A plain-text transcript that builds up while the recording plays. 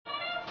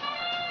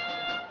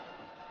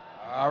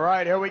All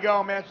right, here we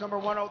go. Match number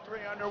 103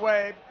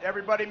 underway.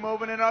 Everybody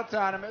moving and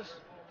autonomous.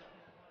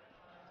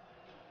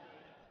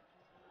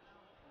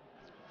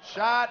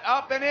 Shot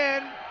up and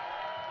in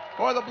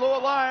for the Blue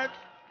Alliance.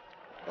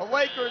 The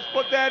Lakers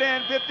put that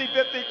in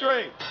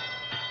 50-53.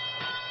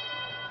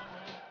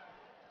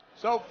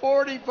 So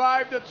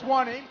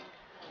 45-20.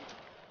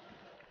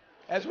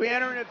 As we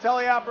enter into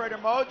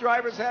teleoperator mode,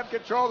 drivers have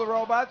control of the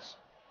robots.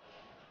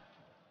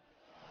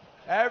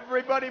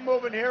 Everybody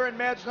moving here in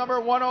match number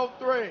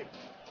 103.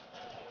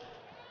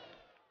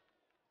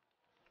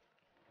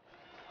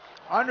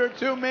 Under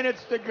 2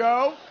 minutes to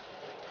go.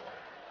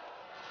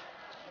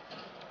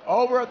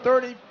 Over a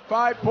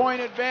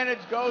 35-point advantage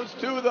goes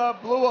to the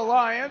Blue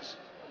Alliance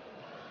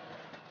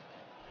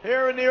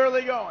here in the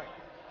early going.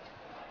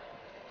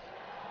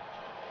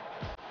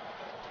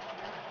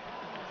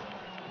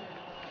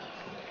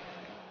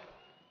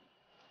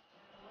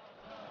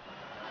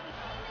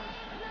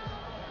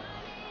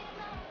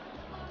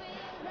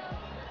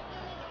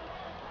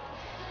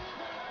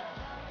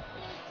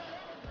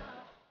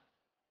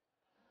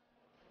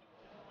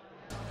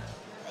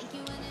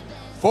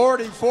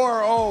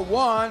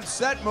 .44.01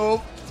 set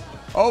move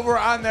over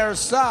on their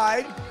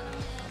side.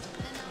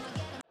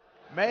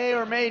 May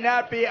or may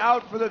not be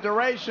out for the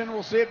duration.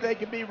 We'll see if they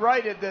can be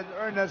righted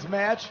in this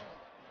match.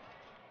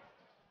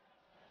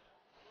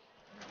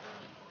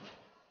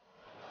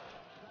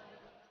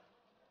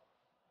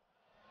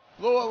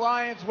 Blue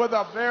Alliance with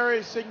a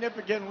very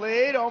significant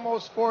lead,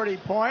 almost 40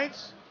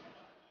 points.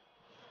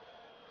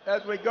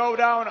 As we go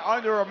down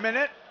under a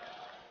minute.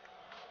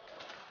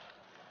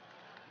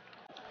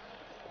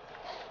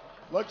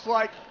 Looks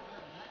like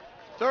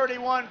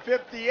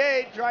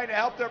 31-58, trying to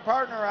help their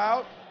partner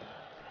out.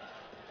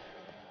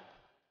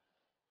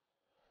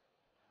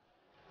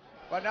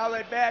 But now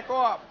they back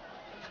off.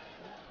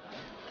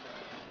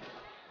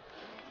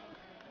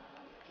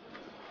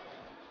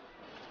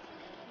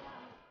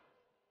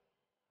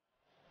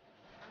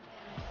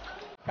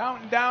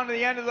 Counting down to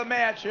the end of the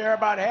match here,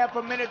 about half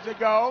a minute to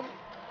go.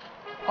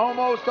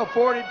 Almost a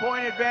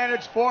 40-point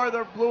advantage for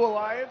the Blue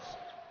Alliance.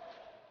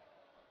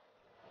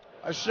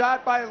 A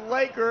shot by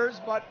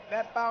Lakers, but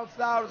that bounced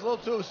out. It was a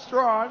little too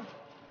strong.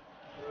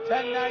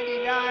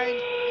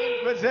 10:99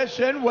 in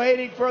position,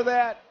 waiting for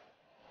that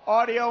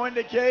audio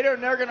indicator,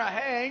 and they're going to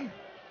hang.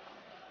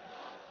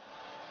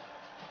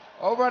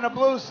 Over on the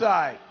blue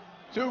side,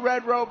 2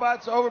 red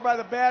robots over by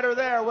the batter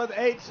there with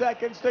 8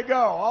 seconds to go.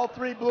 All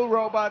 3 blue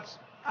robots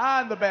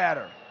on the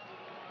batter.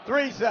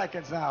 3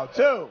 seconds now.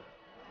 2,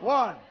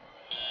 1.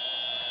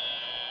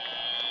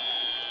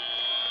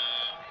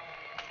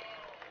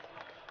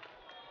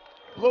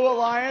 Blue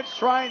Alliance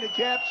trying to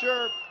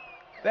capture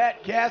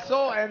that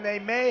castle, and they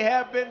may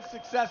have been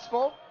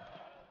successful.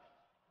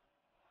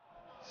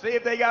 See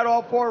if they got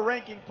all 4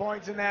 ranking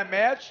points in that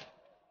match.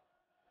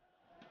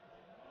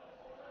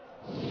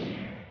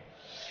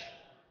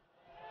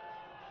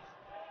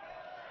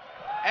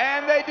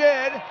 And they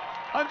did.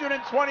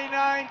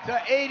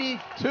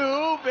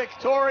 129-82,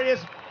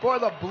 victorious for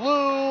the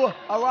Blue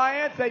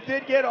Alliance. They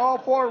did get all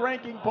 4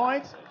 ranking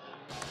points.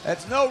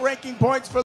 That's no ranking points for